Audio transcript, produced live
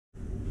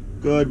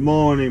Good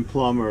morning,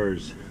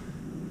 plumbers.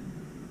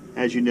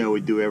 As you know,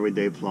 we do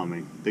everyday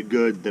plumbing. The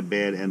good, the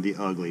bad, and the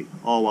ugly.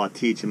 All while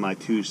teaching my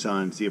two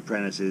sons, the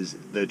apprentices,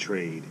 the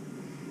trade.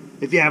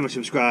 If you haven't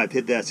subscribed,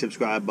 hit that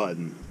subscribe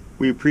button.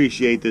 We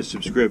appreciate the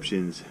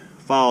subscriptions.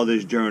 Follow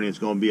this journey. It's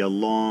going to be a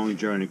long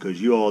journey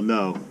because you all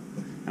know,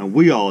 and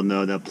we all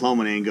know, that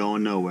plumbing ain't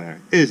going nowhere.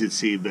 Is it,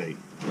 CB?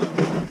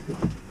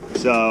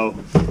 So,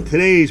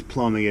 today's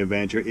plumbing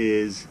adventure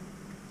is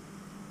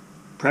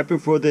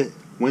prepping for the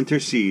winter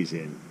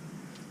season.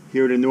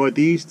 Here in the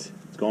Northeast,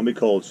 it's going to be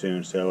cold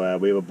soon, so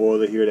we have a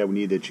boiler here that we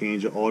need to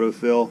change the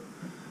autofill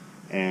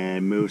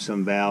and move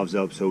some valves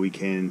up so we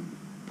can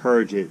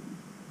purge it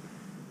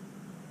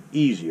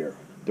easier.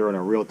 They're in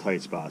a real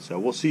tight spot, so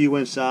we'll see you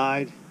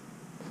inside.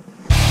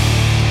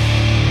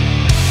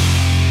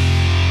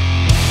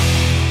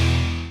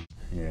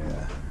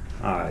 Yeah.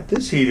 Alright,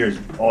 this heater's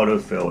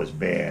autofill is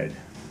bad.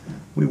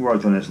 We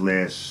worked on this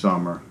last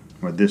summer,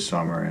 or this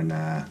summer, and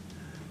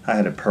I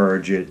had to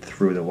purge it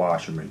through the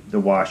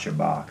washer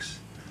box.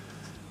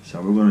 So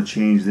we're going to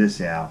change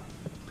this out.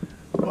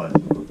 But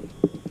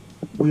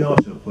we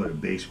also put a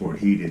baseboard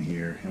heat in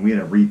here, and we had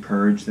to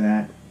repurge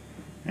that.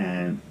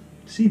 And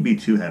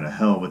CB2 had a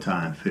hell of a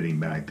time fitting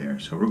back there.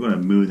 So we're going to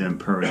move them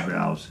purge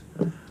valves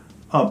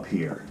up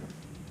here.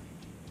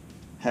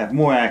 Have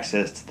more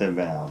access to the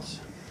valves.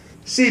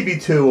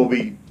 CB2 will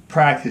be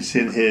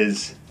practicing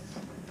his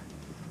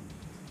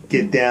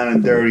get down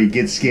and dirty,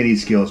 get skinny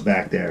skills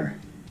back there.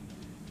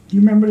 Do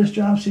you remember this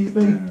job, CB?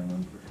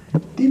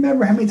 Do you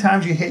remember how many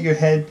times you hit your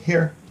head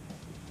here?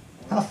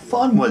 How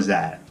fun was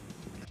that?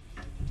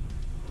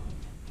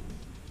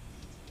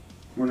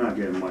 We're not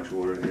getting much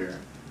water here.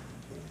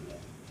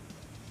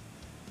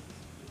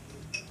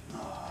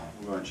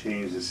 We're going to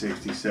change the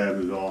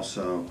 67s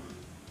also.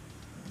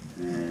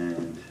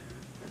 And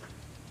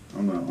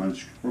I'm going to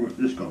unscrew it.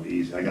 This is going to be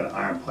easy. I got an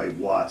iron pipe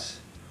Watts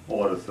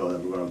autofill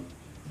that we're going to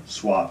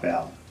swap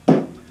out.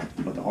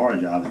 But the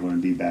hard job is going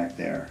to be back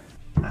there.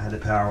 I had the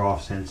power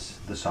off since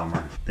the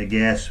summer. The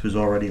gas was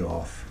already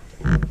off.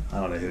 I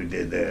don't know who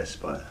did this,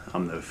 but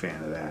I'm no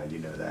fan of that. You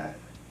know that.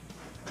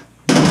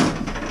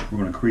 We're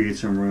going to create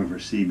some room for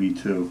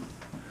CB2.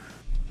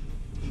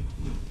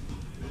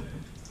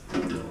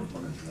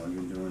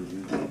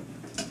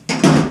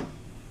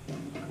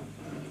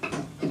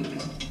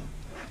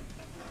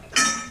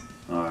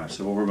 Alright,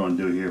 so what we're going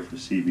to do here for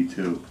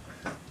CB2,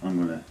 I'm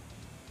going to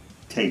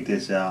take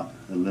this out,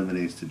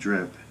 eliminates the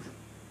drip,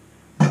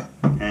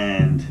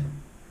 and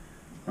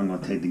I'm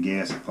going to take the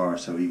gas apart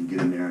so he can get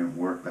in there and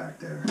work back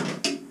there.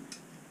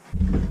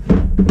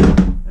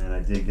 And I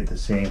did get the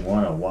same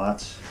one, a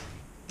Watts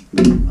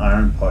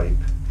iron pipe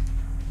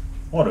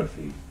auto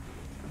feed.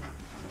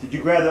 Did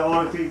you grab the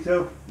auto feed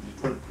too? Just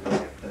put it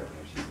there.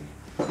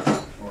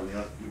 Or the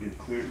other, we could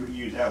clear. We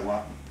use that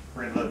one.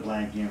 Bring another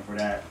blank in for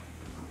that.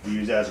 We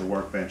use that as a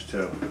workbench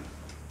too.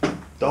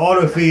 The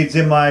auto feed's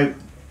in my.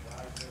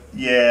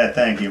 Yeah,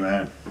 thank you,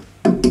 man.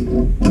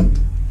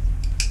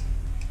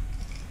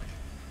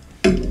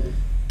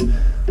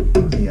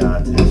 The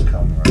odds is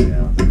coming right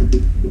now.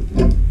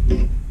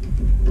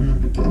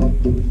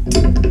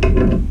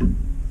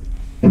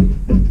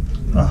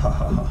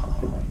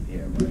 Oh,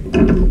 yeah, right.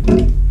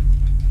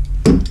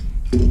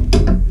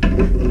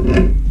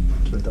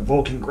 With the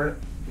Vulcan grip.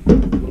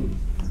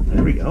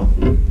 There we go.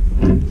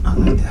 I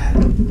like that.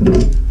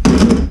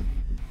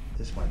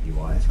 This might be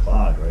why it's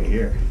clogged right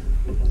here.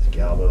 This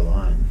galvo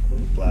line.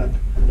 Black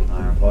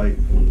iron pipe.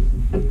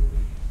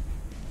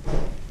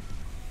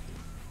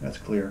 That's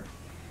clear.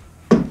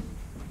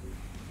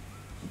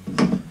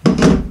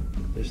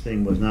 This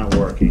thing was not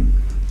working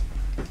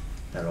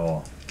at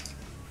all.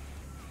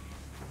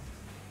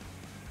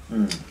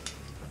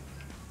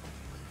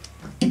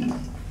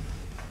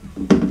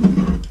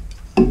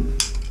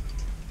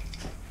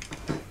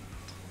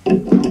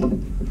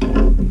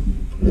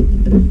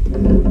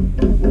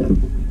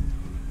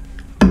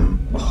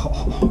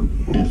 Oh,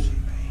 yes.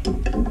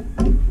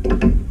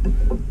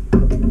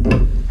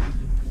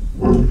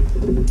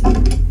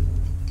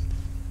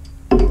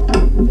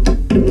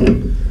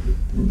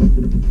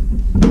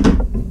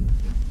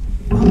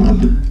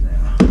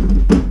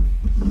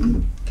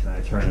 Can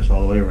I turn this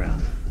all the way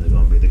around? That's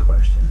going to be the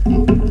question.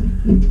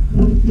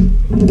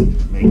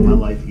 Make my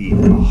life easy.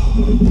 Oh.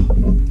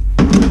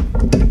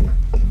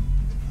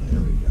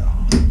 There we go.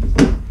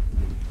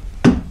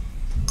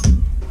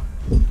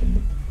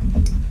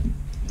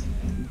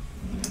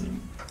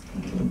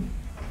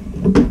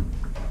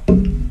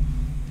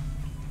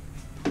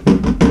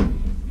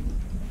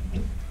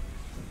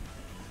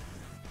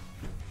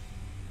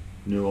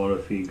 New auto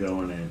feed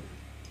going in.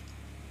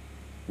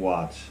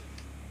 Watts.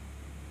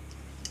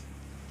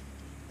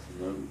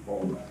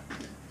 Ball back.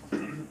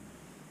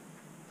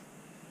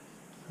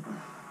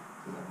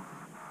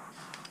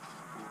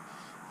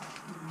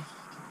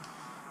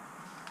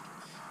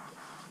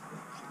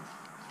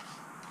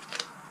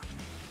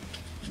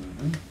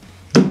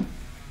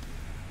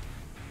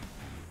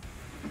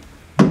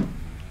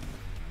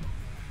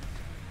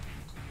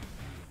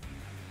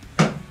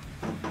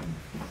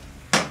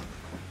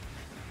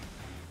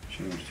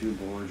 Change 2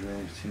 board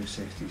drains,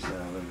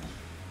 267.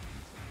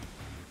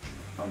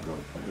 I'm good.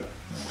 I'm good.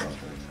 That's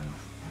right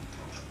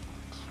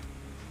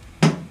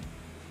now.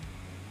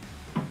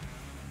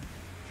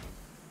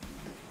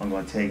 I'm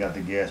going to take out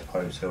the gas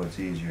pipe so it's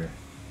easier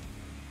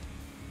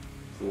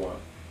For what?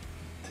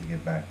 to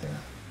get back there.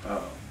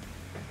 Oh.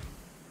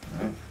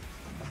 Alright.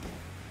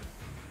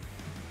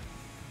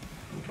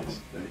 Okay,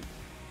 steady.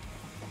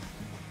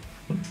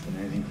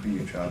 Anything for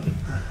you, Chuck.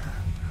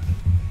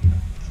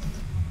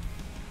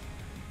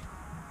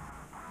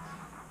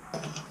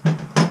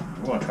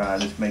 We're going to try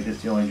to just make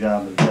this the only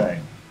job of the day.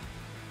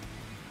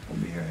 We'll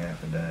be here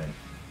half a day.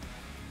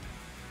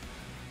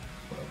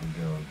 But if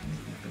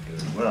it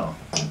goes well,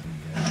 we'll be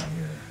down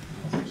here.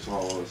 We saw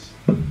all this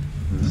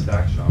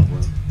stack shop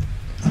went.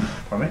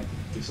 Pardon me?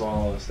 We saw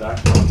all the stack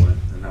shop went,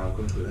 and how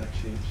quickly that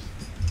changed.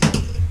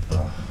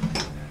 Oh,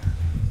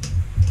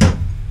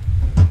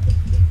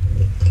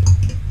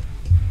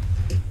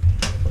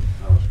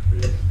 That was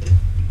crazy.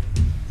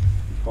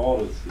 He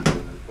called us the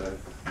other day.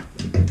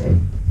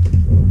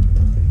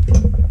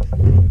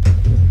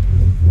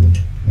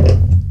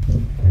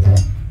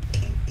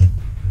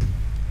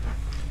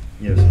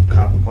 You have some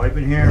copper pipe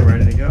in here,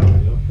 ready to go?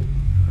 Yep.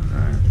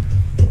 Alright.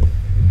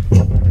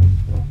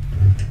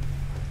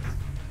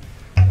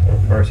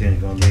 First thing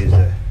is going to be is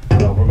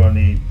we're going to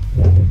need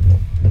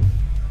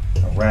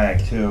a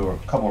rag too, or a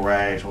couple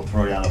rags we'll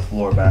throw down the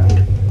floor back.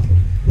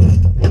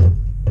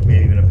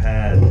 Maybe even a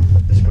pad,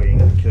 this way you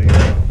can kill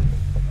yourself.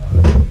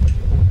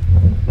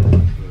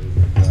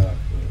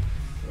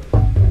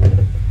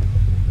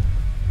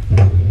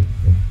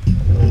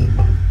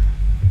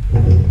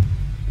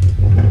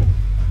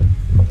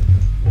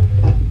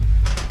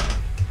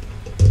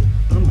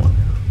 Come on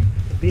now,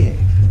 behave.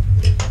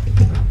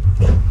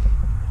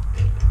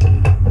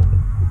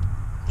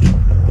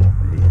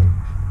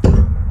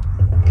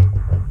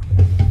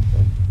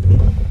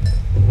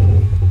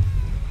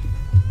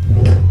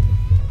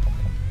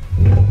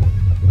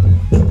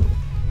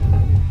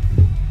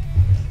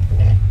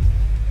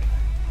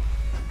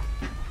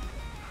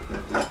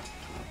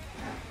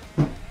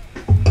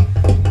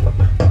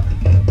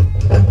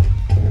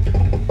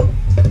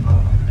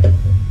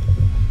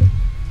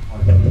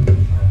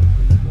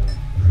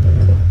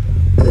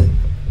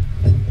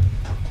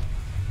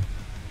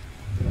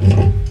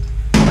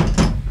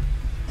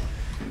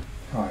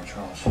 Alright,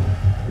 Charles,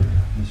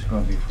 this is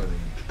going to be for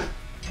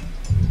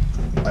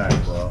the back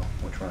blow,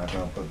 which we're not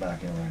going to put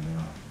back in right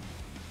now.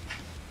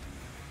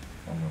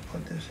 I'm going to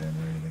put this in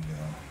ready to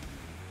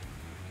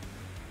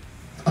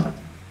go.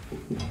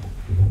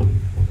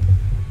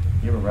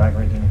 You have a rag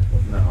right there?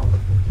 No.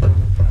 I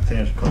think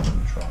there's a couple in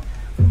the truck.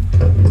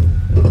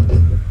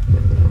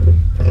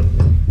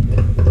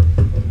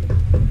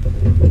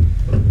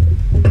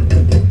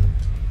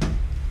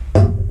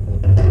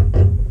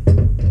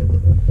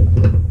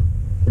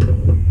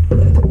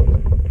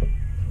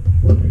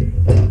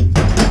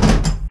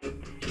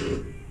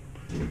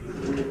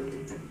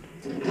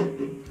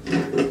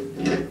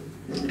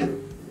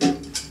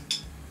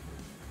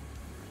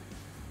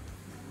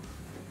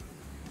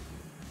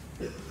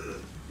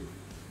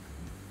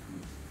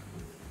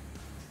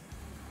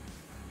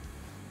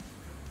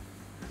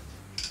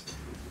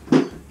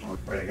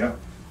 Ready to go?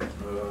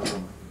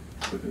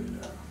 Put it in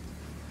there.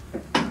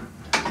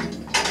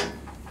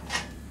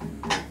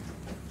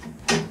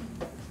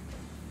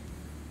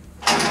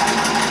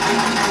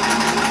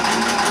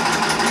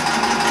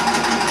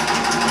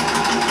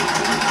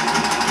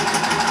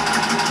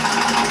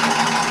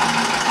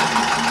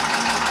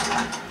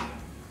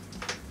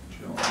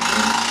 Chill.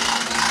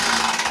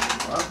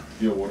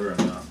 Feel water in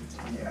that.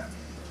 Yeah.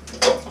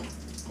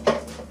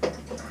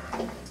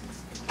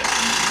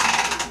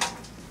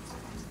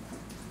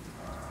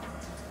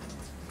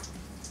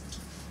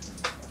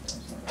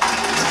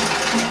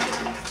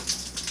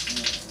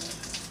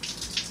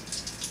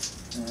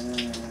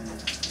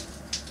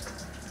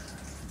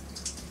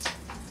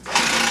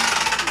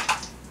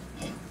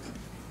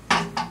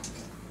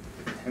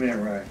 Give me that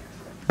rag.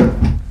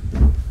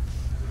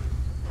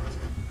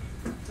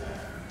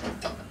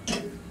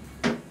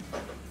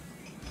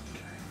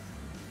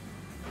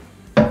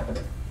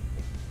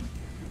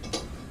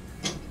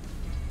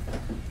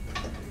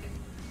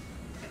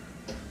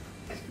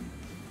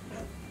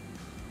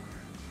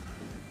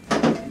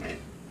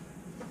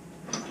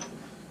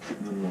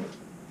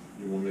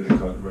 You want me to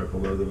cut right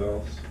below the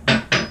valves?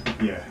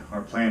 Yeah,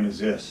 our plan is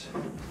this.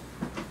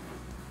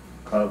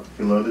 Cut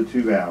below the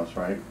 2 valves,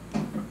 right?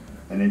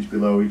 An inch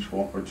below each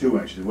one, or 2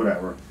 inches,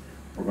 whatever.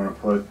 We're gonna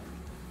put,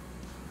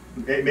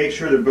 make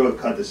sure they're both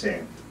cut the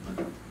same.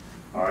 Okay.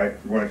 All right,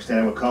 we're gonna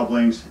extend it with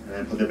couplings and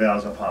then put the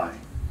valves up high.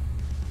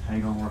 How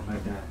you gonna work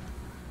like that?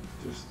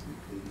 Just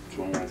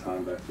one more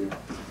time back here.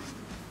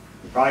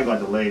 You're probably going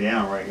to lay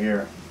down right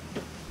here.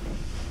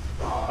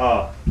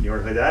 Oh, you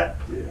work like that?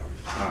 Yeah.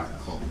 All right,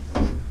 cool.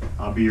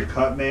 I'll be your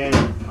cut man.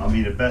 I'll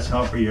be the best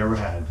helper you ever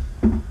had.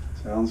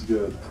 Sounds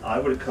good. I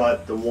would have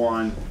cut the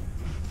one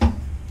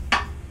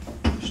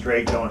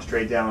straight, going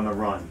straight down on the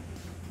run.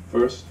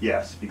 First?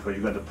 Yes, because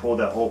you're going to pull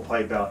that whole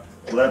pipe out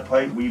Will that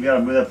pipe, will you be able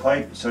to move that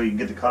pipe so you can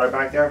get the cutter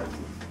back there?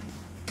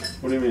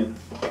 What do you mean?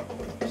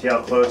 See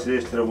how close it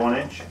is to the 1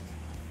 inch?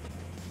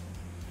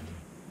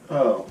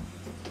 Oh.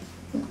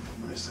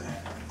 Let me see.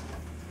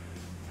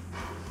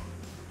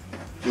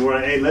 You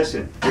want to, hey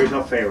listen, here's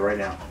no favor right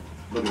now.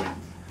 Look at me.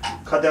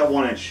 Cut that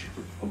 1 inch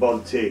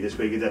above the T. This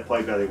way you get that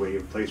pipe out of the way. You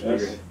have a place to put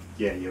your head.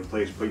 Yeah, you have a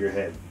place to put your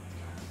head.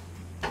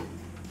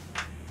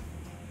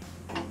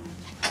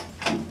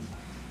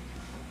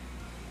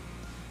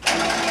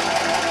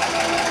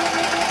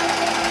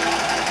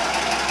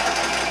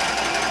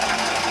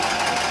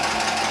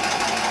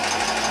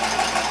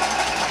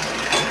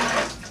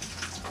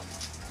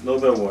 A little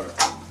bit of water.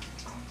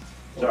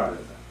 Sorry.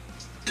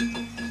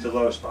 It's the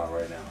low spot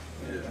right now.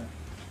 Yeah.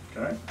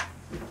 Okay?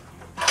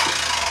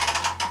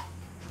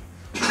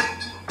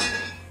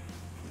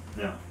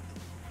 Now.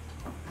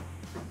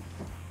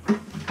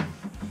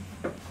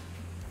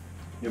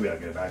 You'll be able to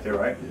get it back there,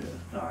 right?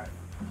 Yeah. Alright.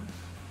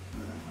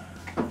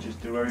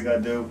 Just do whatever you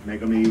gotta do, make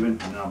them even,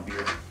 and I'll be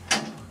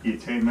your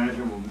tape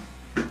measure. We'll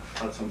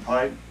cut some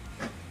pipe.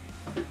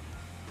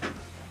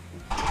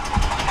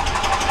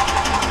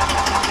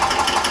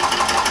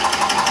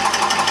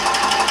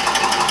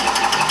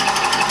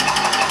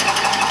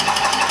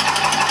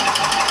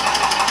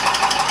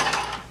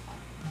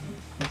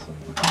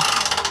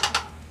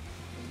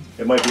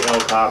 It might be L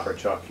copper,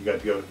 Chuck. You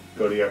got to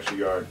go the extra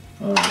yard.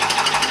 No,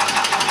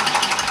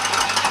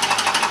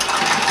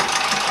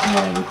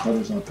 the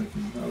cutter's not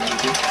picking. Oh,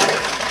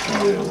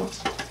 yeah, it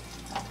was.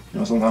 You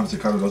know, sometimes the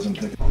cutter doesn't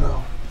pick.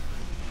 No.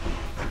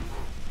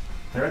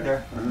 They're right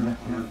there.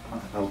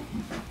 Oh.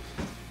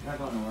 You're not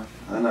going nowhere.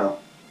 I know.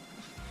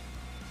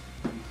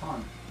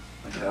 Fun.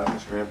 My calf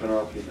is cramping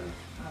up, you know.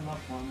 I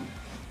love plumbing.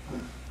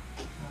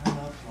 I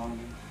love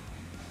plumbing.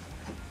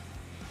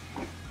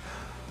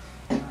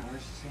 Alright,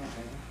 where's the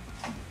sandpaper?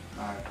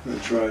 Alright. I'm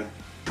gonna try.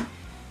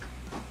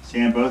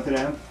 Sand both of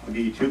them. I'll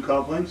get you 2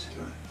 couplings.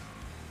 Okay.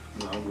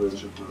 No, I'm good.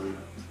 Should put it.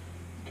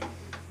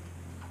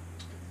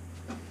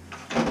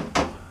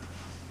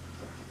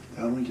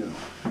 Down we go.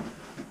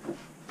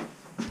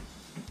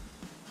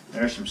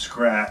 There's some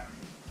scrap.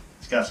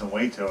 It's got some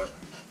weight to it.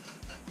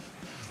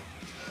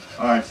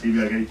 Alright, so you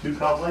gotta get you 2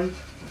 couplings.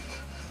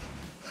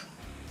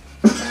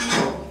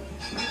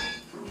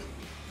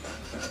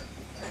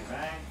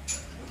 Bang.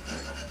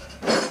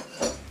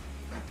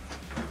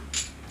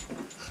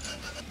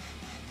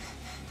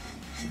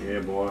 Yeah,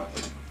 boy.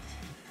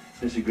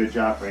 This is a good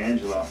job for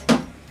Angelo.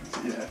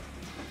 Yeah.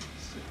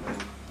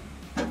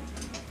 What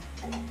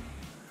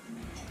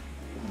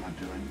am I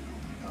doing?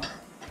 Oh my God.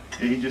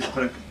 Yeah, he just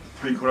put a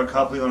 3/4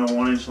 coupling on a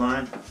 1 inch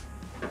line.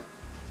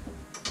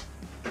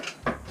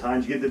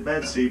 Time to get to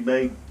bed,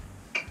 CB.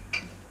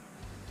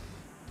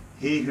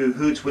 He who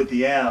hoots with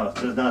the owls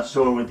does not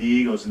soar with the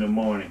eagles in the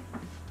morning.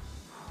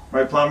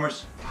 Right,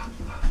 plumbers?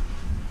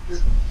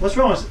 What's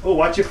wrong with, oh,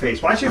 watch your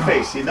face. Watch your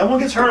face. See, no one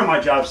gets hurt on my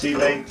job,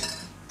 CB.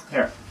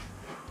 Here.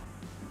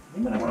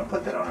 You might not want to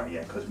put that on her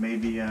yet, because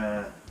maybe,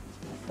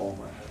 Fall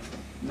my head.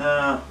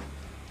 no.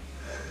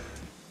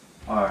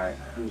 Alright.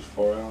 It was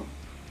 4 out.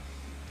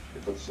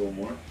 Should I put this a little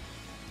more?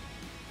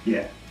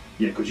 Yeah.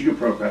 Yeah, because you can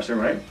pro press it,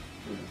 right?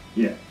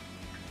 Yeah.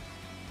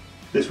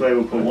 This way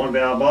we'll put 1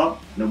 valve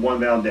up and then 1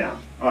 valve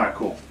down. Alright,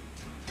 cool.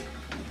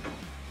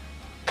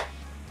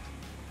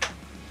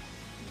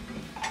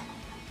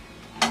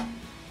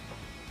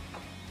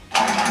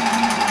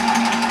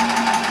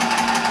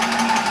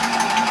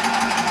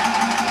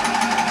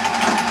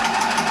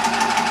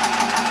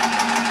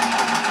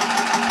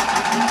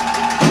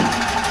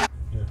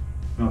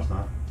 No, it's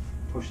not.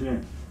 Push it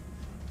in.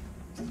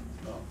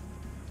 Oh.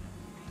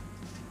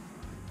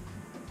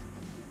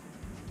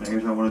 Now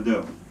here's what I want to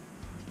do.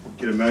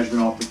 Get a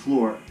measurement off the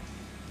floor.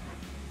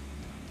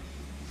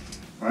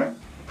 Right?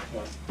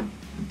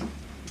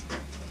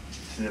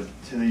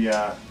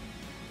 To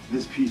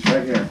this piece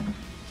right here.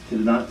 To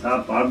the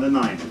top bottom of the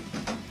 90.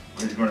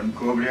 We're just going to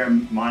go over there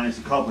and minus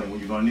the coupling. What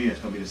you're going to need is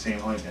going to be the same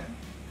height then.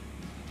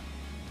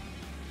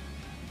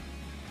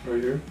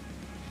 Right here?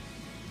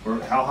 Or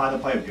how high the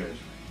pipe goes.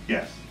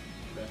 Yes.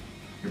 Okay.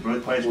 Your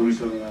both pipes will be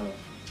 47.5.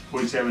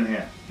 47 and a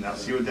half. Now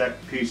see what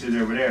that piece is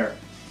over there.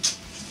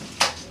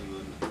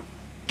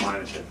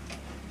 Minus it.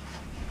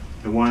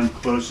 The one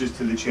closest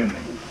to the chimney.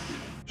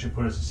 Should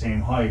put us the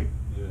same height,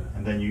 Yeah.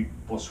 and then you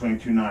will swing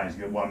 2 knives,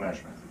 get 1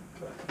 measurement.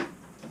 Okay.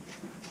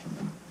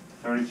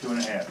 32 and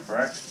a half,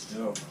 correct?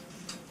 Yep.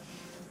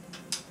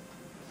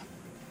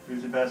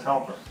 Who's the best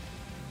helper?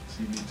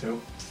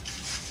 CB2.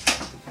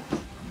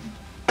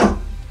 I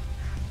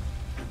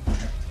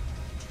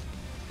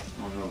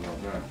don't know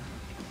about that.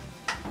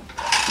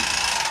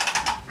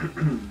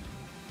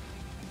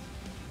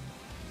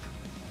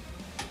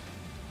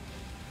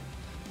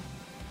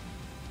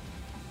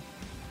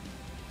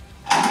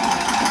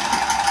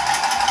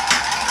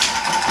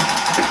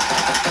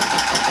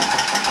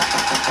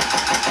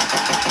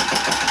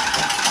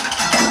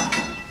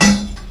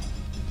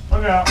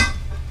 Look out.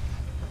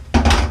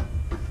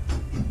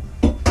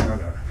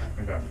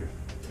 I got you.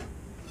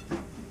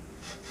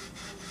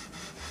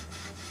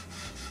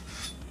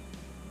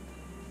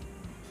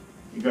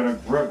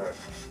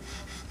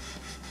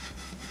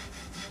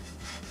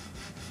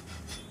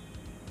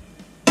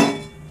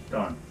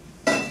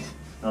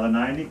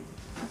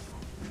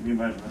 Give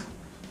me a measurement.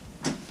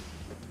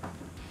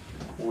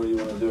 What do you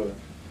want to do it?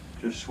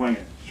 Just swing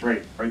it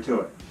straight, right to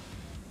it.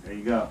 There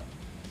you go.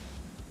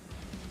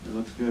 It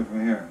looks good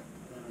from here.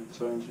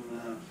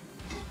 17.5.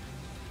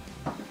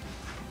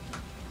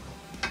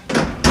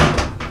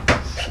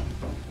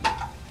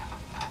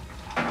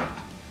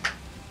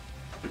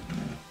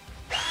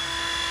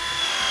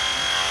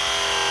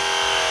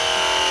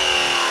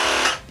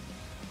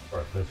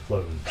 That's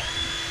closed.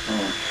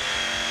 Oh.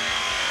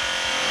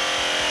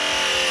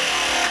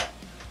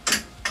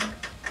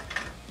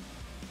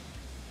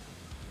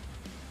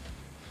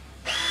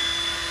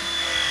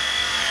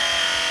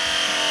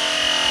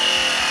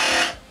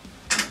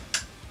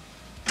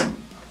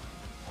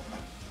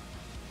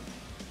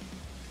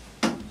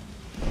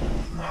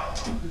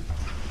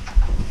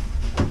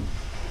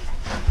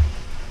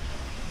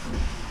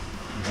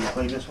 Did you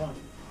clean this one?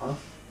 Huh?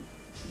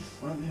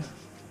 Well, yeah.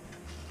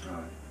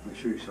 Alright, make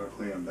sure you start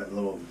cleaning that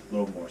little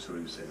more so we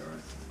can see it,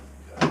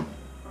 alright?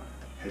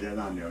 Hit that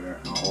on there,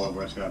 I'll hold it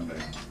where it's gotta be.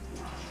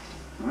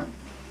 Alright?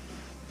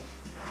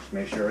 Just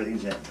make sure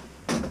everything's in.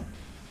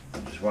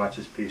 Just watch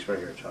this piece right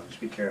here, Chuck.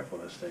 Just be careful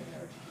of this thing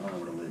here. I don't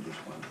know where the lid just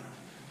went.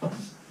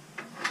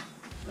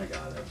 I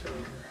got it, that's over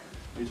here.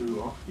 You took it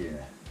off?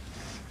 Yeah.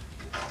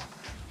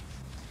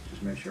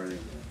 Just make sure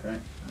everything's in, okay?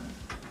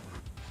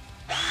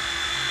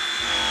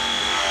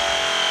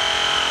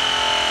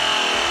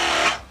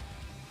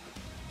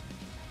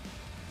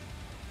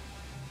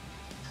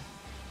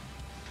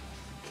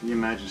 Can you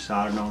imagine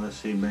soldering all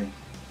this, CB?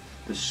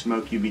 The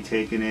smoke you'd be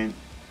taking in?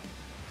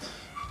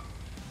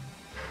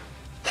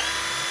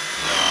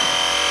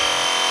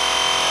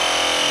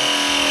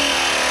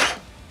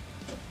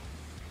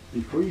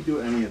 Before you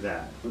do any of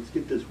that, let's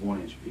get this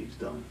 1-inch piece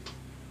done.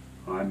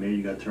 Alright, maybe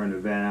you gotta turn the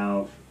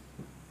valve.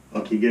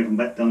 Oh, can you get it from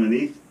back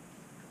underneath?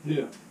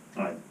 Yeah.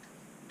 Alright.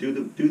 Do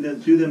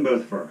them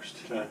both first.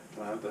 Okay.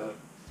 Can I have that?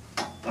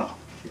 Oh,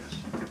 yes.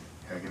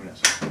 Here, give me that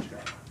second.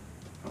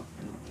 Oh,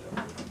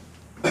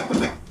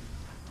 Yeah.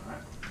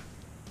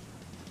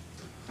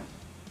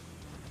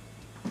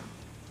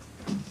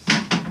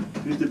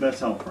 who's the best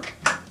helper?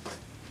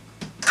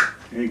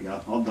 There you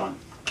go, all done.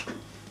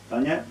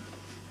 Done yet?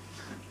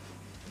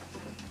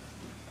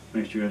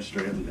 Make sure it's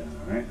straight up and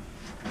down, alright?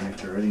 Make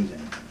sure everything's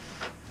in.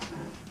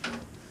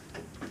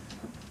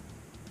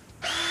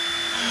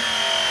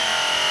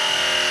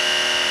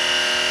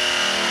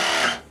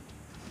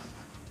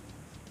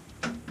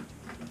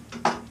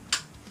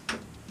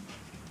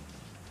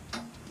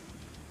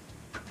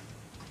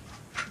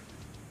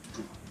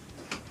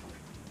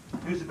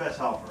 Who's the best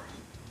helper?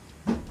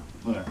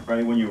 Look,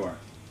 ready when you are.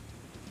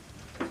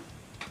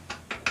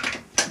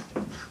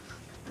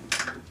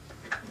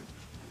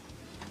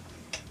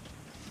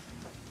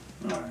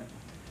 Alright.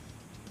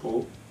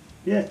 Pull.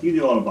 Yeah, you can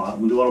do all the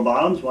bottom. We'll do all the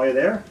bottoms while you're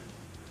there.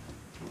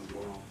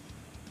 Well,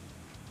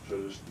 should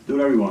I just... Do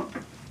whatever you want.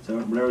 So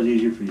whatever's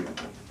easier for you.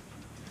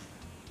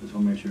 Just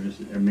want to make sure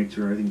make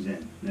sure everything's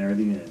in. And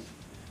everything is.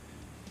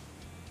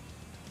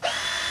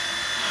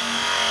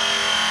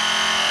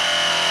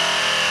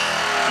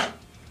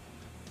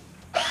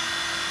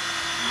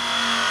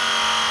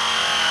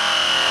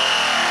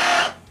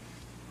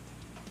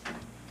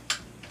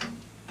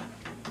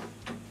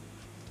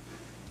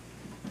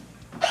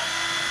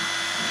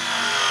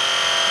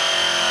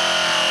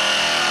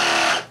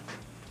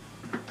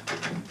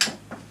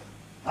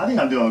 I think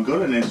I'm doing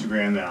good on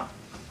Instagram now.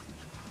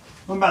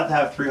 I'm about to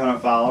have 300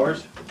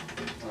 followers.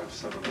 I have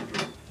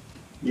 700.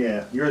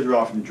 Yeah, yours are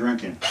all from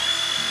drinking.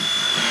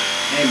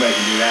 Anybody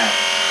can do that.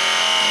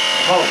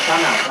 Oh,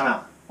 time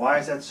out. Why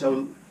is that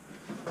so...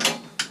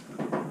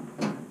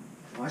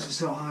 Why is it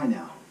so high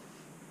now?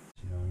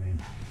 You know what I mean?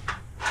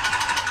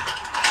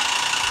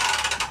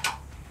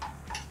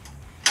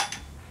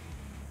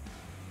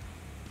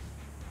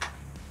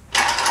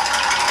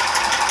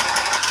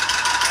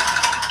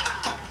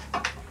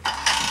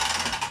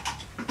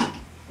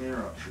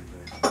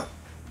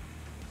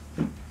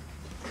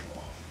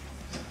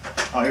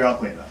 Oh, here, I'll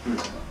clean it up.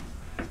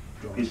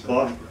 Piece of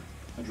cloth?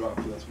 I dropped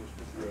it, that's what's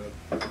with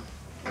thread.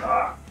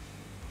 Ah.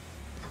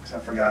 Because I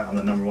forgot I'm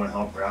the #1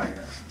 helper out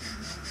here.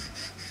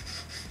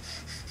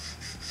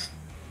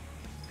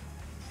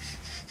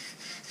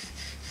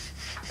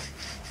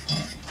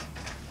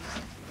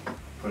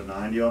 Put a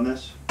 90 on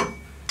this. Now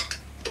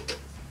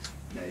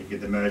you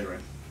get the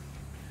measuring.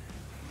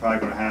 Probably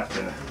going to have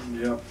to.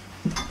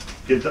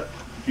 Yep.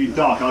 You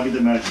talk, I'll get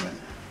the measurement.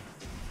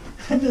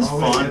 This is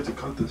Wait, you fun. have to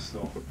cut this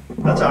still.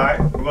 That's alright.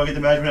 We're going to get the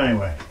measurement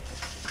anyway.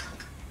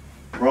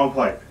 Wrong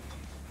pipe.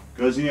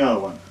 Goes in the other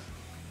one.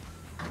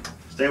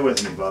 Stay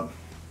with me, bub.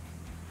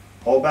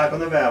 Hold back on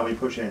the valve when you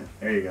push in.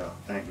 There you go.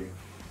 Thank you.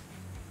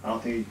 I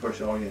don't think you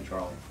push it all in,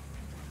 Charlie.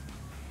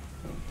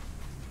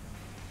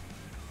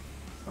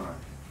 Alright.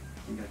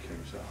 You gotta kill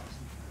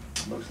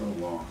yourself. Looks a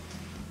little long.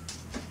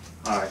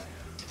 Alright.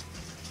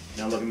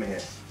 Now look at me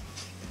here.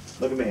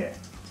 Look at me here.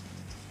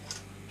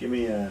 Give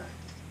me a...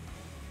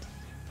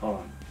 Hold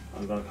on.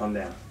 I'm gonna come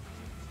down.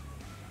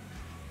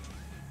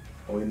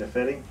 Are we in the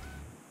fitting?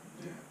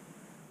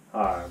 Yeah.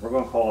 Alright, we're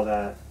gonna call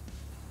that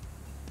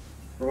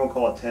We're gonna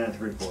call it 10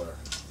 3/4.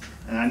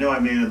 And I know I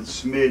made it a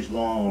smidge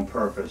long on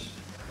purpose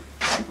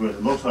because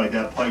it looks like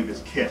that pipe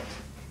is kicked.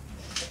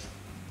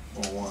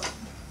 Or what?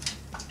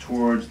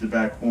 Towards the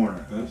back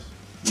corner. This?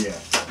 Yeah.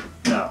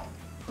 No.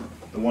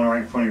 The one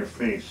right in front of your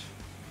face.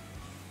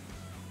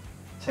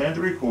 10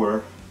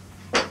 3/4.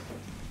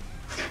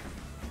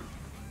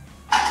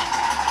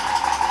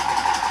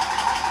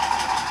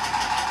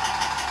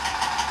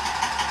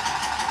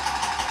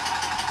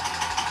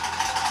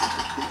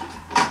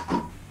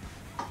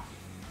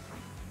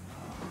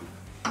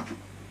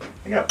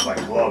 I got my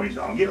gloves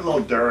on. I'm getting a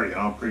little dirty.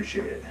 I don't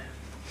appreciate it.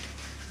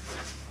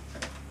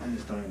 I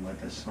just don't even like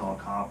that smell of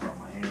copper on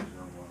my hands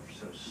anymore.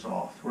 They're so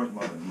soft. Where's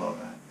my glove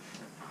at?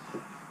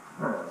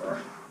 Arr.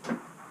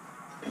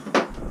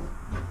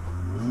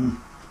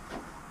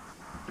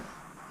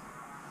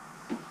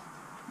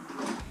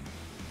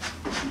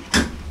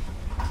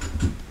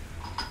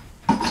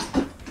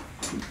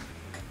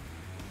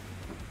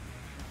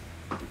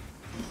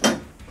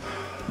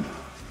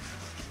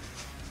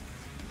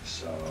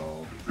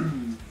 So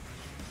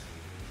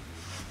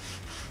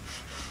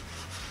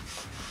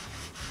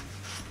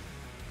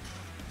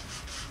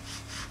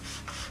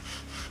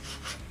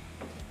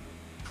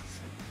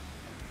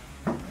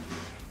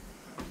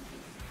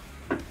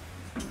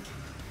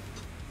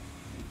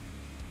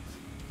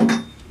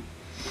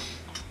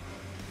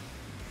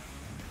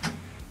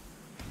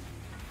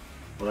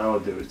what I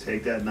would do is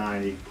take that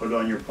 90, put it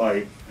on your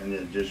pipe, and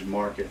then just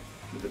mark it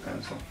with the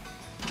pencil.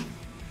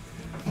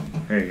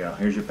 Here you go.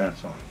 Here's your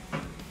pencil.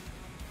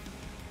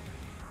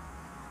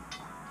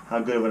 How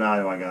good of an eye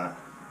do I got?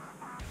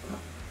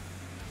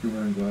 You're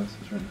wearing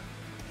glasses right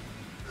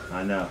now.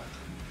 I know.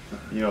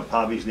 You know what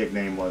Poppy's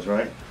nickname was,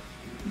 right?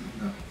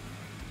 No.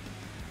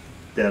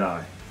 Dead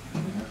Eye.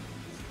 Yeah.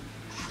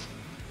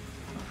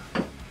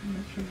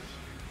 Make sure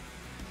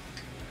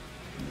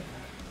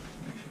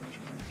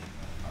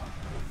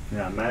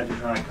Yeah, imagine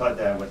trying to cut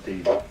that with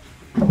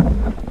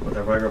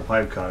a regular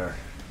pipe cutter.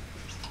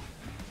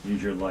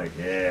 Use your light.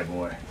 Yeah,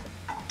 boy.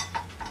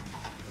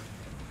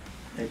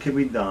 It can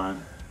be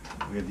done.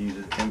 We have to use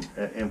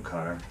an imp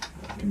cutter.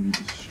 it can be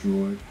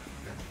destroyed.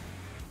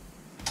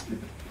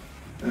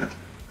 I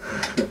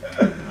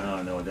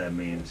don't know what that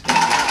means.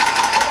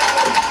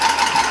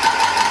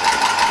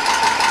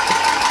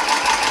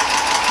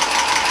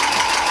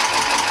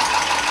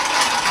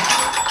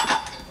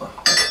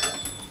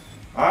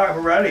 All right,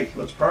 we're ready.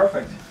 Looks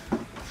perfect.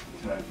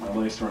 Okay, my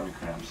legs starting to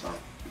cramp, so.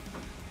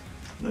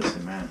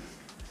 Listen, man.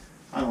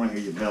 I don't want to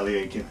hear your belly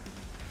aching.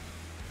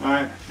 All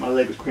right, my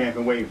leg was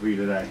cramping waiting for you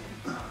today.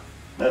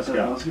 Let's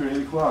go. Let's hear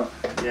 8 o'clock.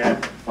 Yeah.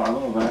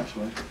 5:00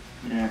 actually.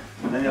 Yeah.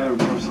 And any other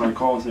person I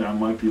call and say I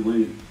might be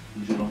late,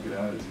 usually don't get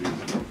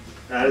attitude.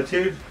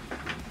 Attitude?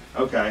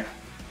 Okay.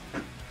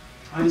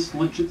 I just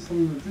legit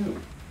something to do.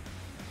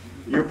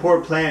 Your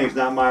poor planning's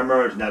not my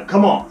emergency. Now,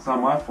 come on. It's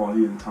not my fault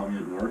he didn't tell me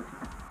it'd work.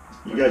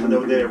 You guys know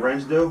what day of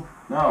rents do?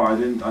 No, I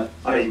didn't.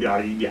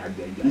 Yeah.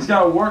 He's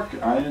got to work.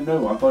 I didn't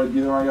know. I thought it'd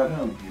be there when I got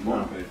home. He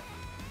won't Oh. pay.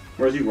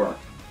 Where's he work?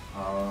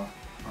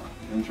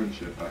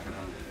 Internship back at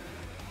home.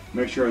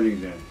 Make sure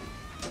everything's in.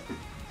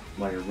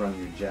 While you're running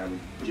your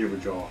jibber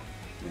jaw.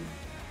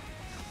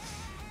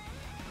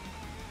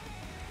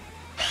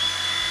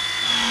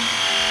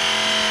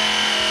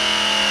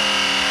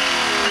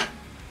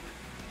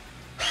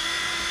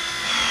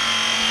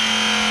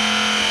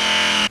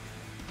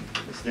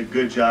 This is a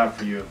good job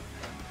for you.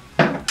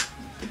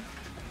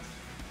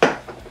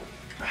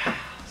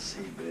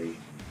 CB.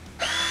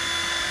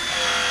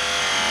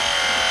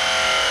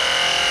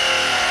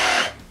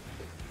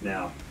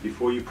 Now,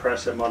 before you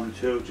press them other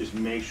two, just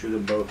make sure they're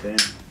both in.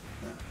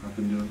 I've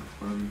been doing it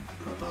before we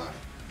press.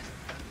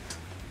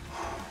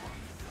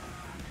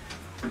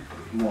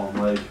 Come on,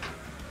 leg.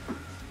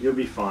 You'll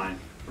be fine.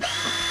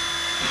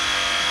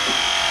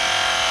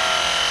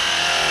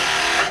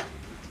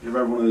 You ever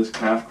have one of those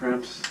calf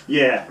cramps?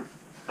 Yeah,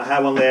 I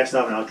had one last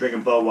night when I was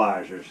drinking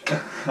Budweiser's.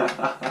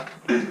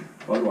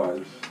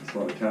 Budweiser's. That's a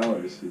lot of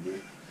calories,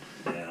 CB.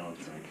 Yeah, I don't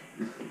drink.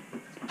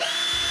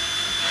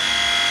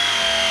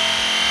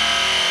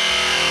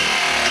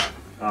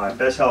 All right,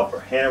 best helper.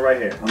 Hand it right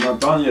here. I'm not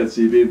done yet,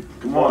 CB.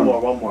 Come on.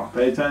 One more.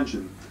 Pay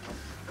attention.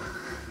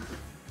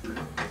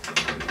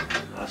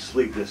 I'll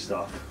sleep this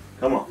stuff.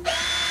 Come on.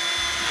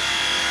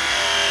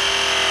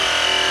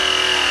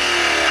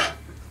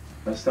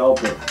 Best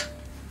helper.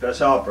 Best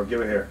helper.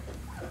 Give it here.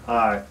 All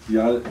right, You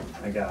got it?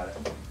 I got it.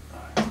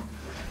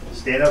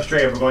 Stand up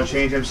straight. We're going to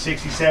change them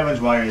 67s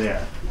while you're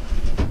there.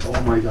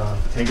 Oh my God.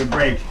 Take a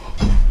break.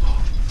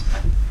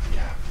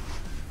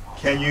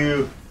 Can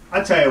you?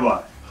 I'll tell you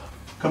what.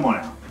 Come on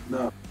out.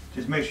 No.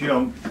 Just make sure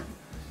you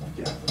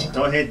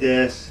don't hit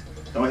this,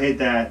 don't hit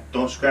that,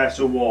 don't scratch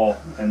the wall,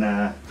 and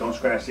don't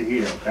scratch the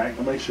heater, okay?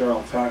 I'll make sure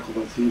I'll tackle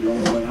the heater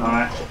on the way out.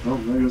 Alright. Oh,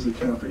 there goes the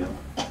cap again.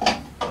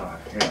 Alright,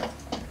 here.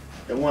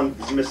 The one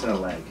is missing a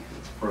leg.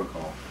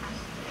 Protocol.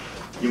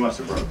 You must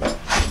have broke that.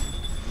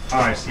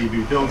 Alright, Steve,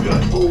 you're doing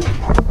good.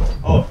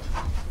 Oh.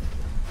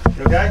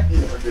 You okay?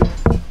 Yeah, we're good.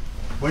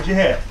 What'd you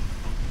hit?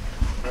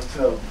 That's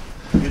how.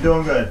 You're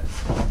doing good.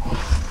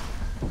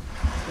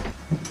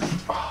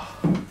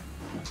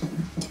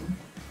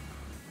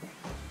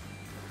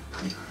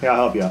 Yeah, I'll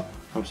help you out.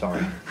 I'm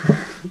sorry.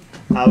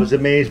 I was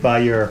amazed by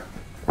your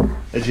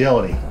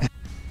agility.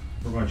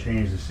 We're going to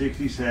change the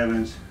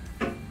 67s,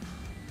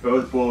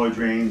 both boiler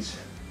drains,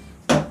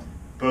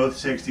 both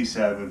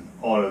 67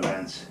 auto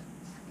vents.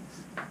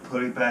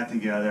 Put it back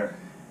together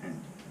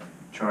and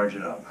charge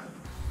it up.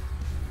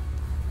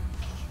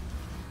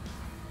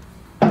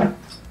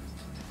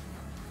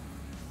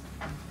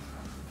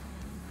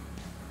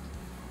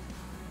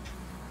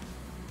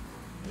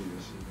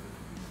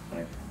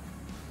 Thank you.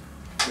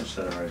 Just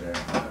set it right there.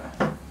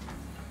 Okay.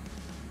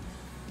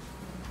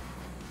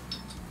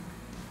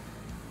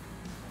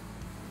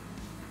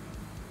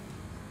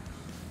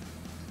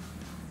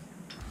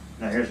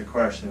 Now here's a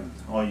question,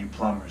 all you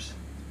plumbers.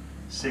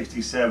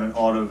 67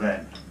 auto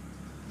vent.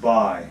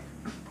 Buy.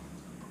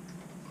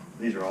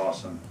 These are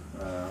awesome.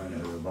 I know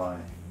who to buy.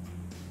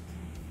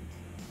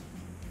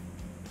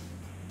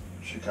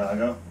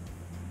 Chicago.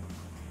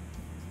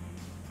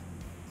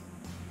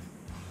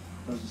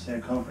 Doesn't say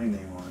a company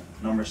name on it.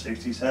 Number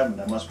 67.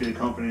 That must be the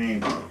company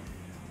name.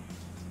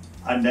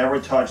 I never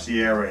touch the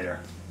aerator.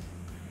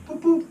 Boop,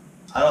 boop.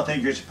 I don't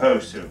think you're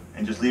supposed to,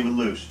 and just leave it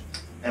loose.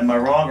 Am I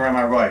wrong or am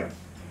I right?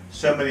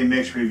 So many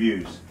mixed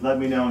reviews. Let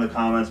me know in the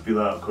comments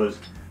below, because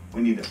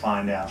we need to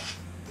find out.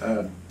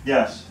 Dad,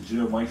 Yes. did you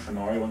know Mike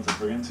Finari went to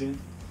Brigantine?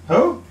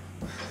 Who?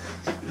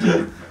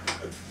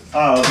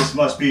 Oh, this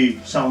must be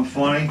something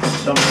funny,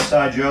 some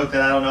inside joke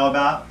that I don't know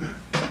about.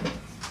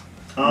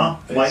 Huh?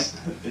 Mike?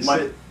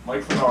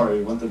 Mike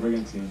Finari went to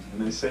Brigantine,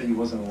 and they say he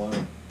wasn't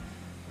alone.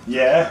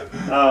 Yeah.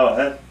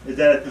 Oh, is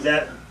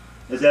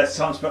that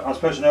something I'm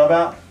supposed to know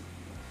about?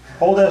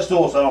 Hold that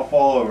stool so I don't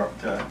fall over.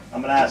 Okay.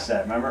 I'm an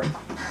asset, remember?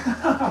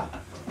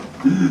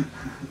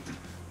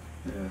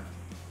 Yeah.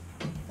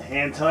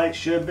 Hand tight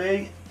should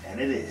be, and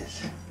it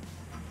is.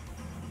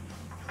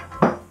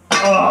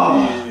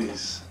 Oh,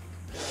 Jeez.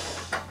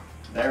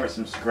 there was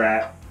some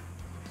scrap.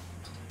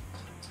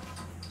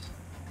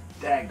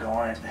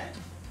 Daggone it.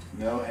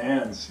 No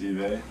hands,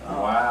 CB.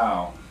 Oh.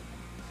 Wow.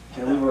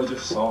 Can't believe what I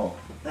just saw.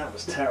 That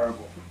was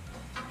terrible.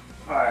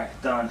 Alright,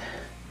 done.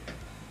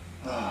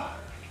 Oh,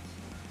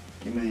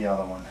 give me the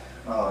other one.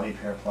 Oh, I need a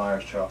pair of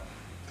pliers, Chuck.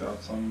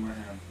 Got some in my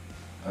hand.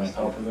 Thank Best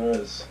you. helper there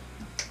is.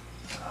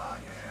 Oh,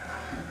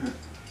 yeah.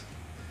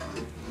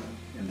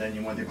 And then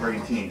you went to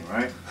Brigantine,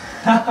 right?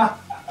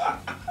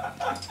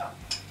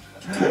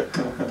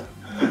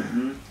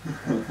 Mm-hmm.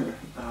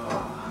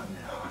 Oh,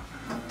 no.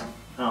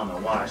 I don't know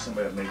why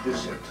somebody would make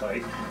this so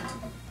tight. I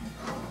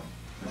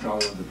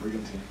probably went to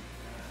Brigantine.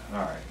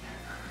 Alright.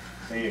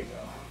 There you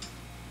go.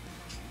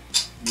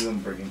 You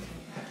and Brigantine.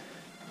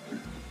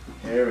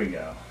 There we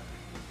go.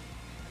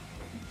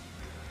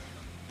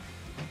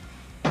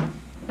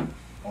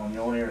 On the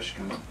old air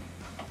scoop.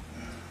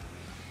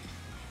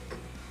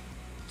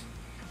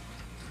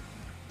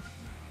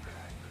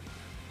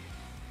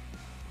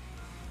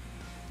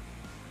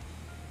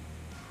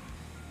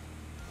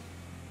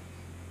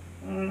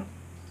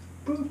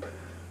 Boop.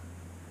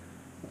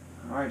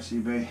 Alright,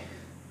 CB.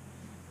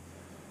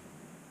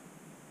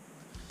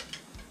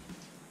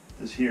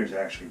 This here is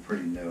actually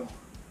pretty new.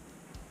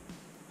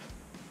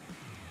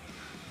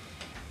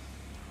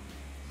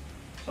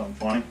 Something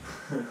funny?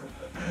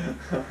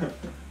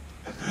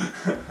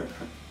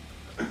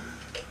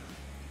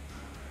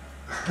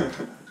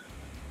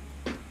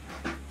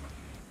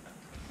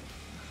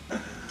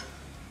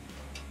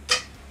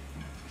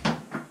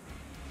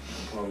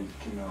 Probably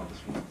came out this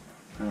one.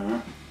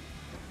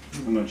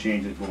 I'm going to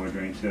change this boiler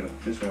drain too.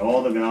 This way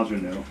all the valves are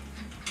new.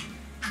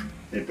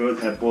 They both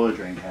have boiler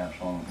drain caps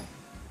on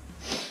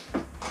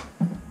them.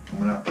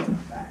 Coming up in the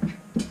back.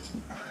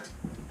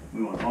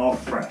 We want all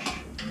fresh.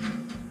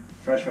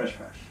 Fresh, fresh,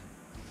 fresh.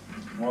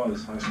 Wow,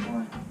 this high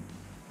scoring.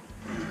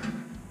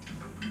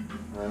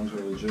 Rams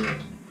are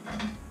legit.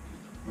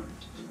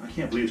 I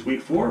can't believe it's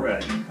week 4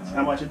 already. That's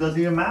how much it doesn't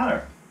even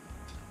matter.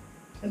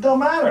 It don't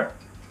matter.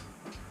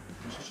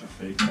 You're such a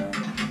fake fan.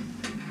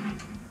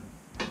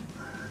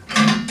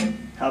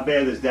 How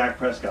bad does Dak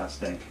Prescott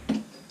stink?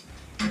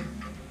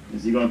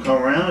 Is he going to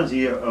come around? Is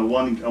he a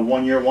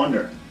one-year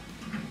wonder?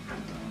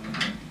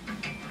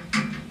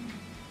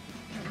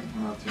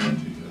 Not doing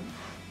too good.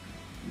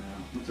 No.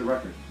 What's the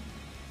record?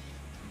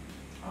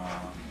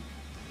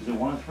 Is it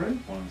 1-3?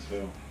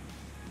 1-2.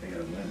 They got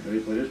to win. Who do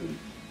you play this week?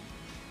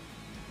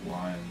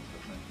 Lions, I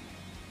think.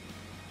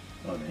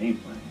 Oh, they ain't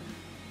playing.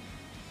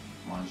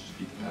 Lions just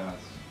beat the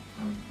Pats.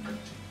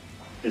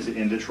 Is it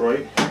in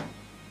Detroit?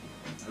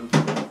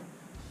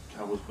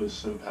 Cowboys play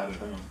so bad at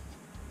home.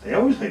 They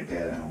always play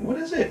bad at home. What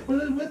is it?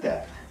 What is it with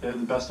that? They have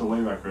the best away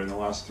record in the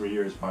last 3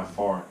 years by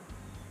far.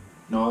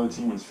 No other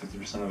team wins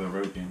 50% of their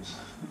road games.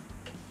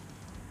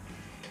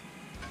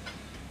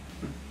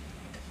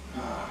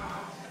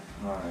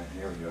 Alright,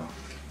 here we go.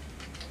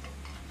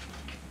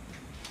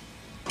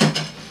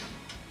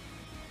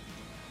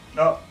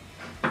 Oh!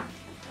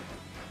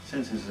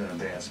 Since this is in a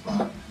bad spot,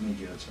 let me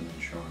give it some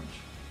insurance.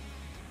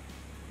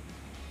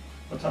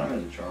 What time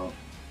is it, Charles?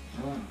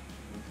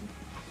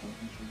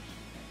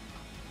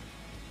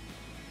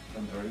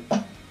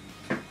 10:30.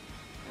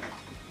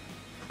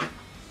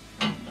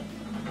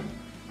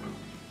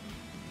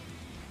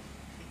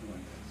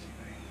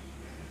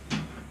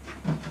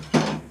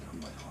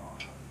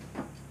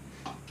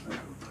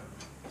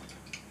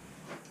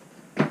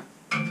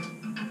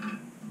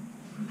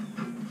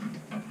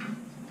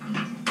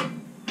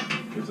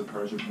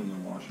 pressure from the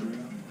washer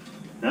yet?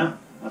 No,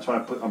 that's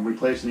why I'm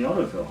replacing the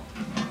autofill.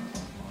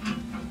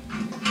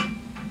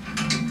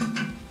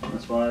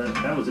 That's why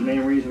that was the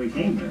main reason we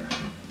came here.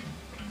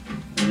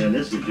 And then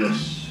this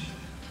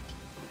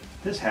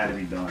had to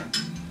be done.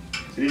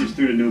 So they just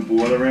threw the new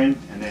boiler in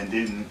and then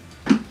didn't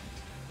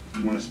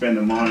want to spend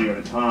the money or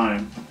the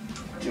time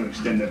to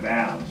extend the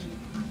valves.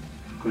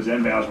 Because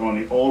them valves were on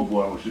the old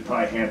boiler, which is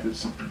probably half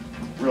this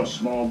real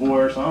small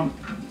boiler or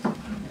something.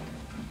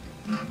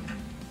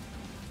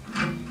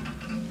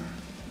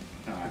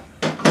 Alright.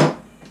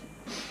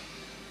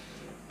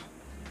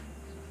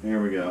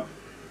 Here we go.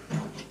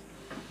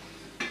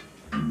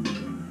 Let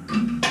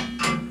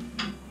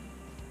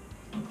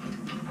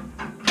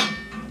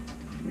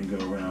me go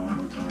around one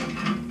more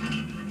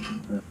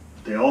time.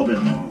 They all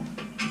been long.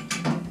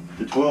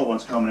 The toilet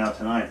one's coming out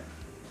tonight.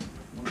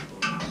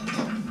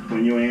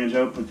 When you and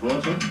Angelo put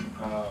toilets in?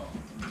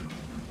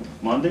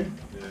 Monday?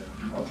 Yeah.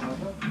 Oh, it's not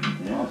that?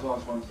 Yeah. Oh, it's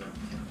last Wednesday.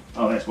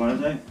 Oh, that's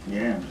Wednesday?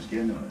 Yeah, I'm just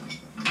getting to it.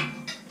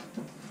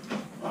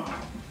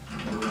 Oh.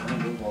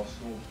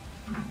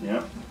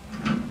 Yep.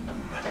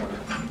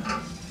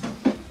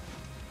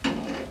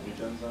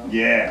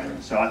 Yeah,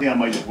 so I think I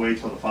might just wait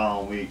till the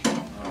following week.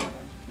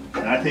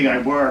 And I think I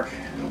work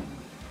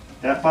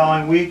that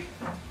following week.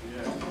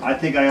 Yeah. I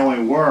think I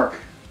only work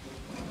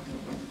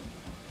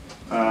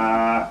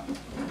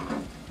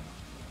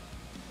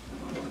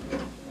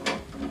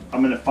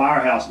I'm in the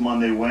firehouse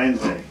Monday,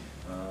 Wednesday.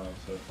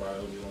 So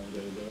Friday will be one day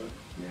to do it?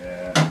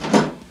 Yeah.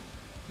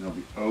 And it'll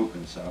be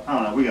open, so I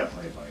don't know, we gotta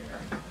play it by ear.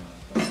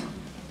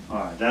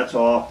 Alright, that's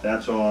off,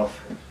 that's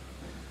off.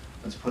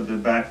 Let's put the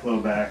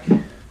backflow back.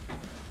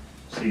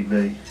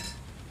 CB.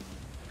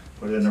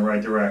 Put it in the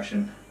right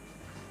direction.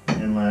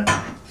 Inlet.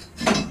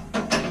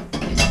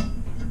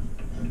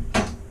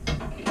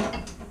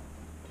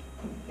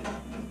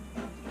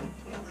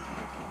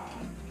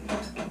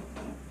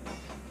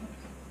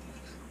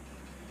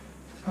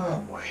 Oh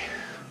boy.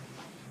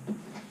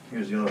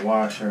 Here's the other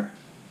washer.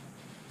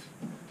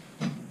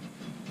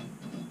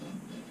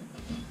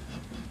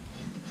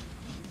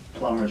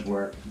 Plumber's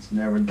work, it's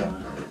never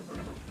done.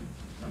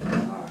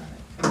 Alright,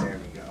 there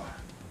we go.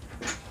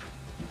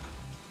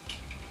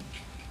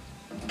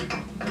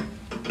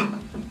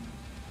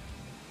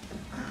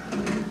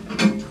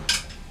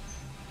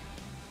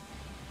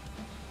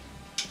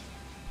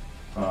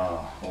 Oh,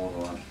 hold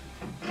on.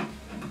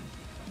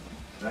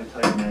 Can I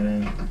tighten that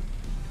in?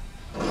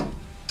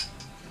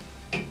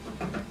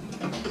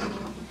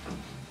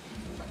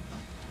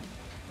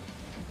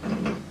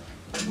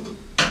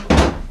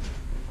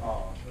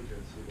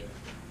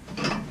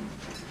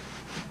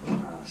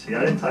 See,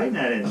 I didn't tighten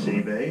that in,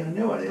 CB. I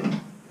knew I didn't.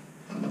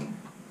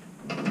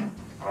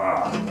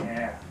 Oh,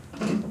 yeah.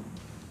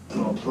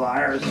 Little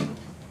pliers.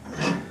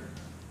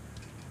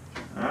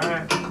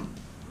 Alright.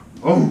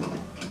 Boom.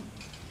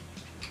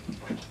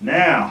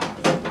 Now.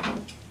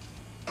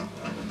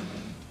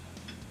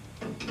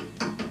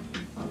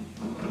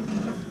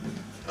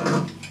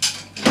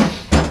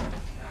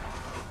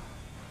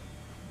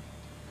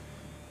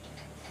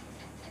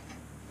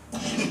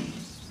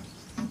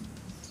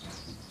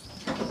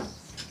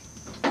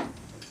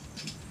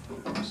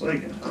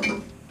 Leaking.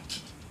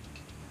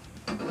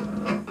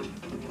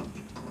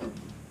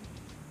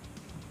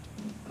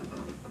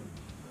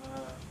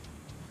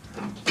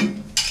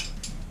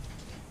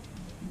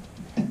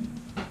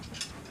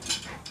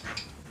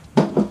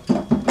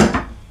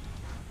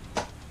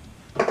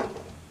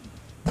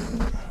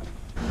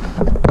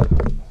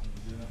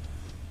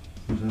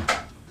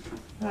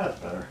 That's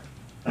better.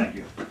 Thank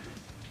you.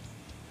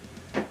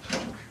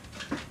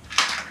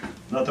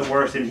 Nothing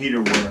worse than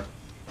heater wear.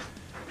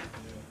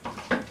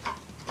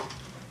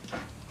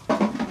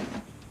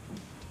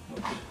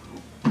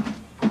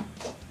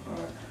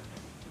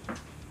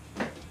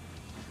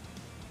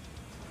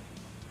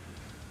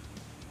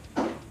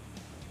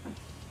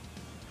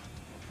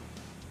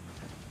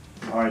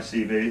 Alright,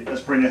 CB,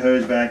 let's bring the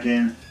hose back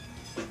in.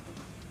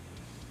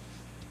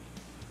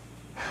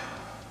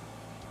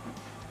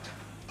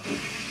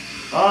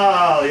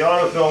 Ah, the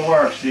autofill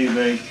works,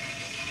 CB.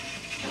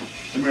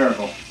 It's a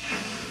miracle.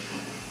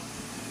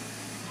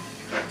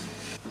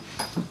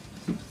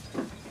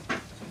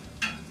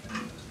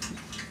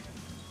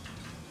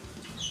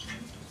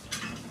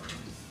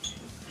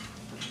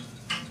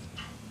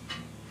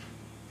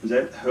 Is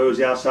that hose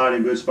outside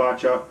in good spot,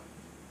 Chuck?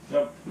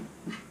 Yep.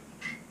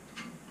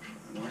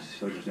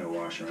 So there's no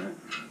washer in it.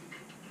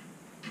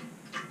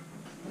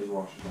 These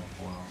washers don't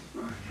fall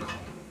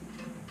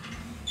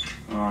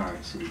out.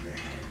 Alright, CB.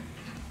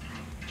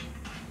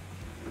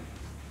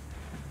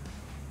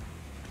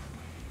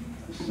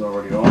 This is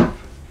already off.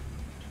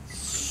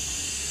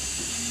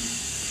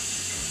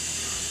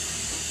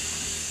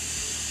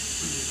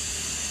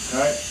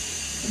 Alright,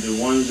 we'll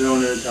do one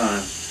zone at a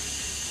time.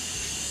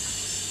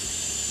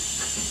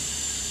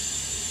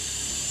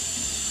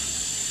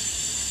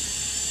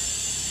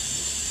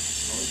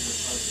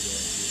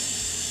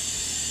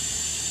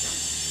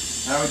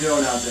 How we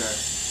doing out there?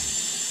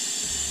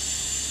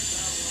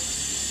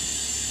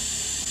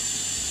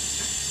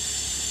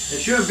 It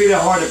shouldn't be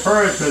that hard to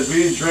purge because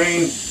we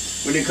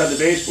didn't cut the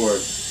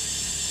baseboard.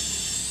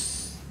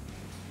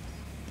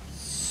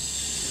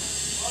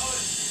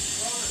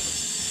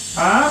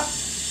 Huh?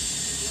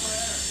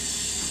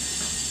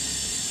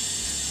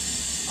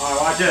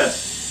 Alright, watch this.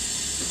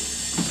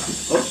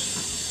 Oops.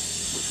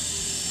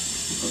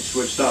 Let's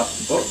switch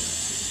stuff.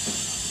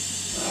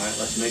 Oops. Alright,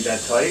 let's make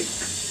that tight.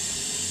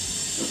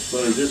 Let's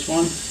close this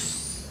one.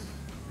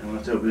 And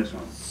let's open this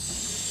one.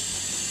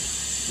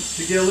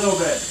 You get a little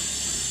bit.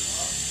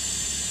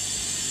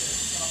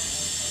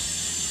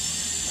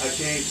 I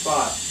changed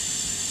spot.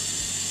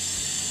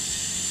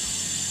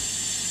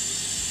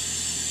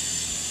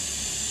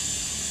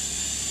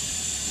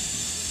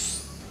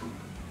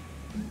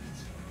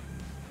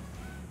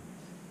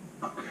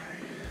 Okay.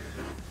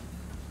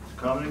 It's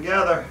coming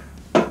together.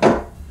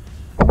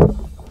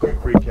 Quick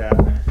recap.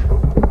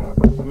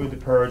 Removed the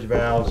purge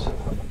valves,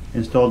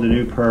 installed the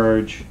new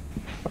purge,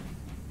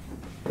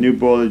 new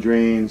boiler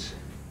drains,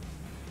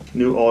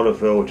 new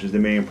autofill, which is the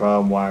main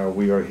problem why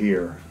we are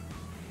here.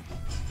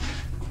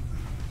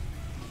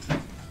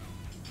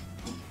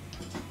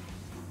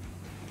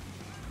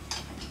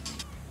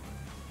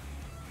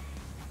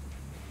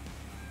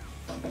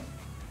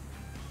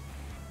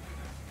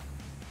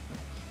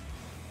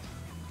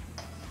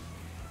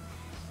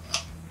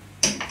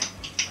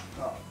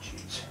 Oh,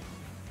 jeez.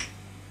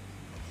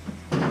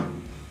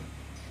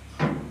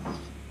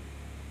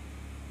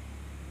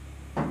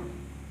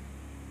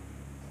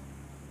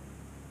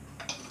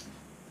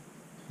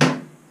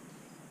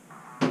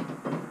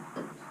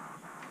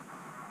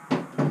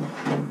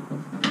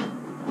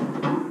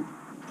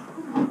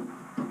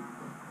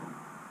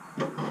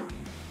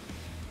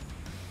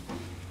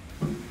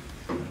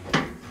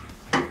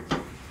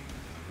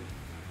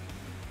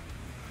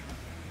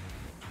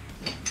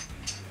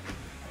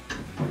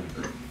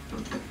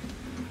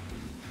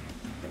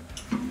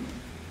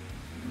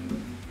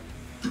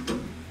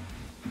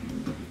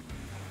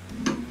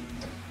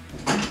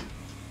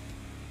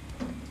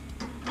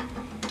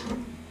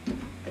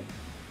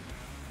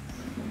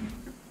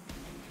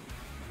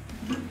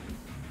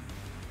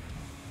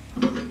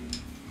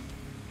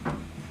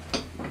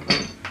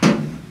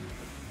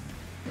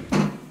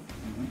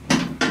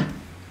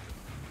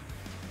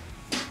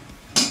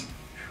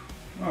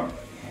 Alright.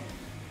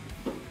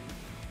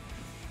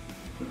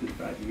 Put this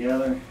back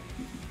together.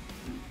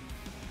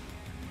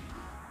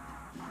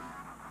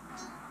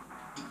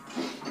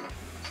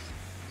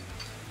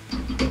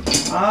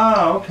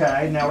 Ah,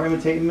 okay. Now we're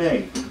imitating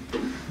me.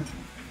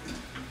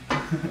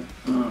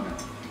 Oh,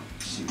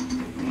 shoot.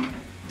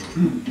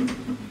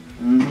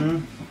 Mm-hmm.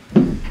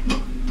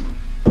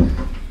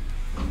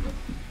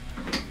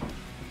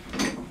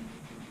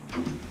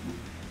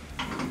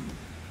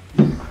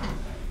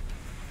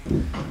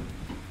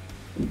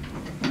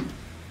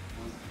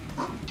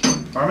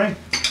 Pardon me?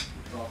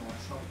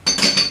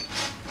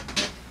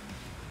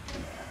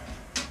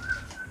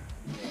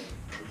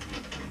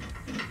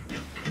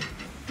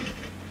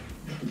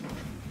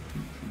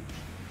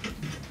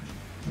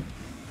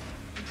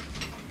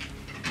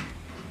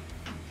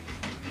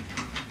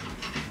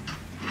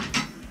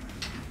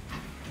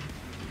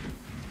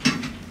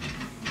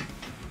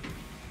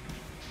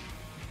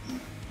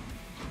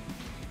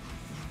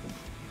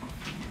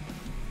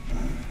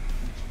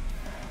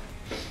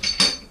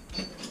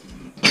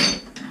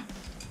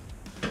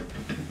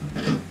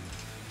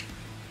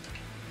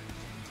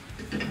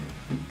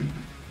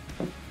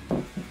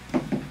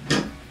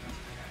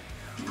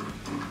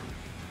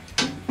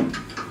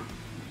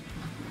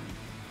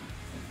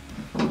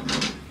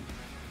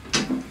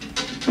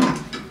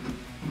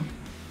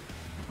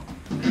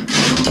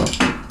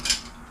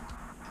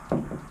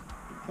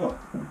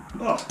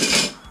 Oh,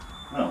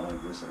 I don't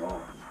like this at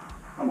all.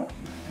 Come on.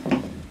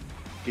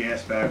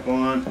 Gas back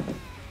on.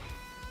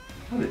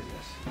 What is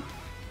this?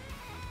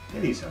 They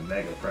need some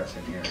mega press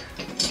in here.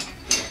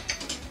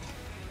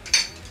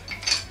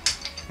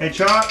 Hey,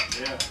 Chuck.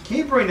 Yeah. Can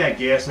you bring that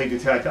gas leak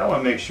detector? I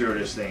want to make sure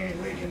this thing ain't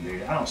leaking,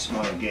 dude. I don't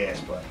smell the gas,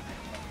 but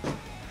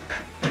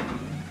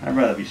I'd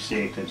rather be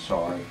safe than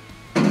sorry.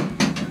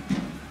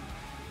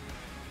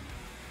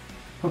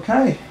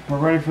 Okay, we're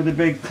ready for the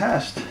big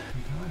test.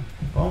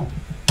 Boom.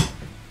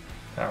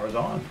 Power's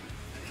on.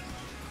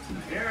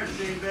 Here,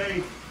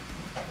 CB.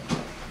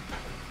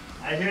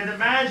 I hear the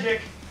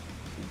magic.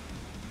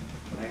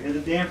 I hear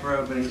the damper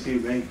opening,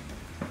 CB.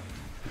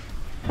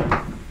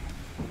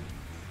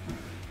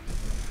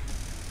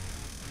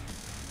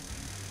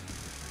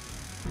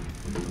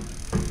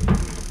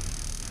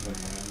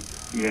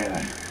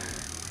 Yeah.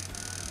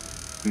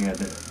 We got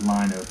the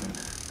line open.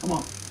 Come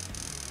on.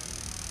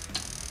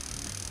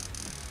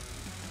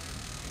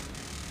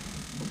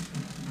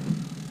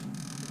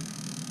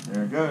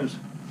 There it goes.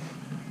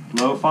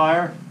 Low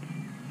fire.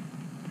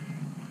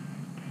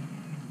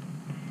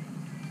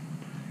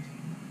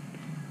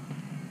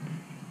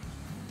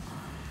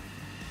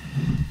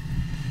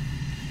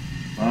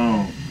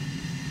 Boom.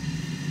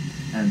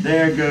 And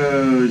there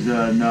goes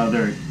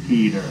another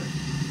heater.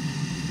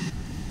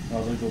 That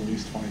was like the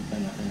least funny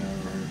thing I think I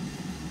ever heard.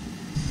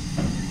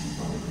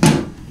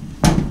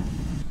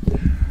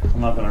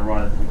 I'm not gonna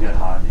run it. It'll get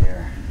hot in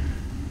here.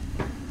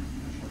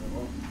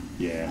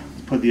 Yeah,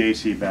 put the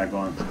AC back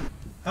on.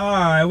 All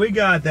right, we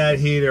got that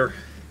heater.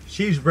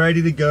 She's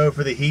ready to go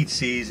for the heat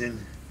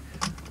season.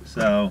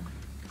 So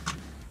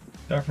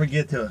don't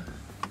forget to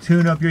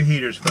tune up your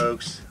heaters,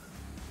 folks.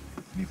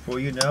 Before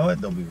you know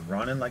it, they'll be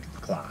running like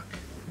a clock.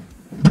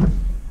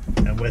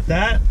 And with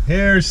that,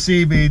 here's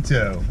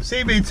CB2.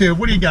 CB2,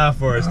 what do you got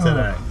for us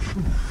today?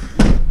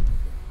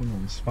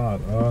 On the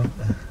spot.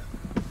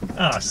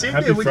 CB,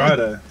 Happy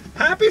Friday.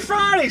 Happy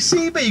Friday,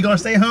 CB. You gonna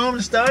stay home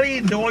and study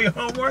and do all your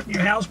homework and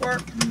your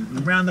housework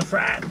around the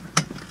frat?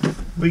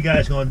 We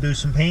guys gonna do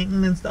some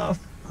painting and stuff?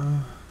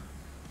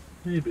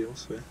 Maybe, we'll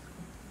see.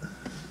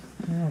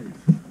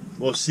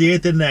 We'll see you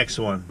at the next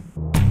one.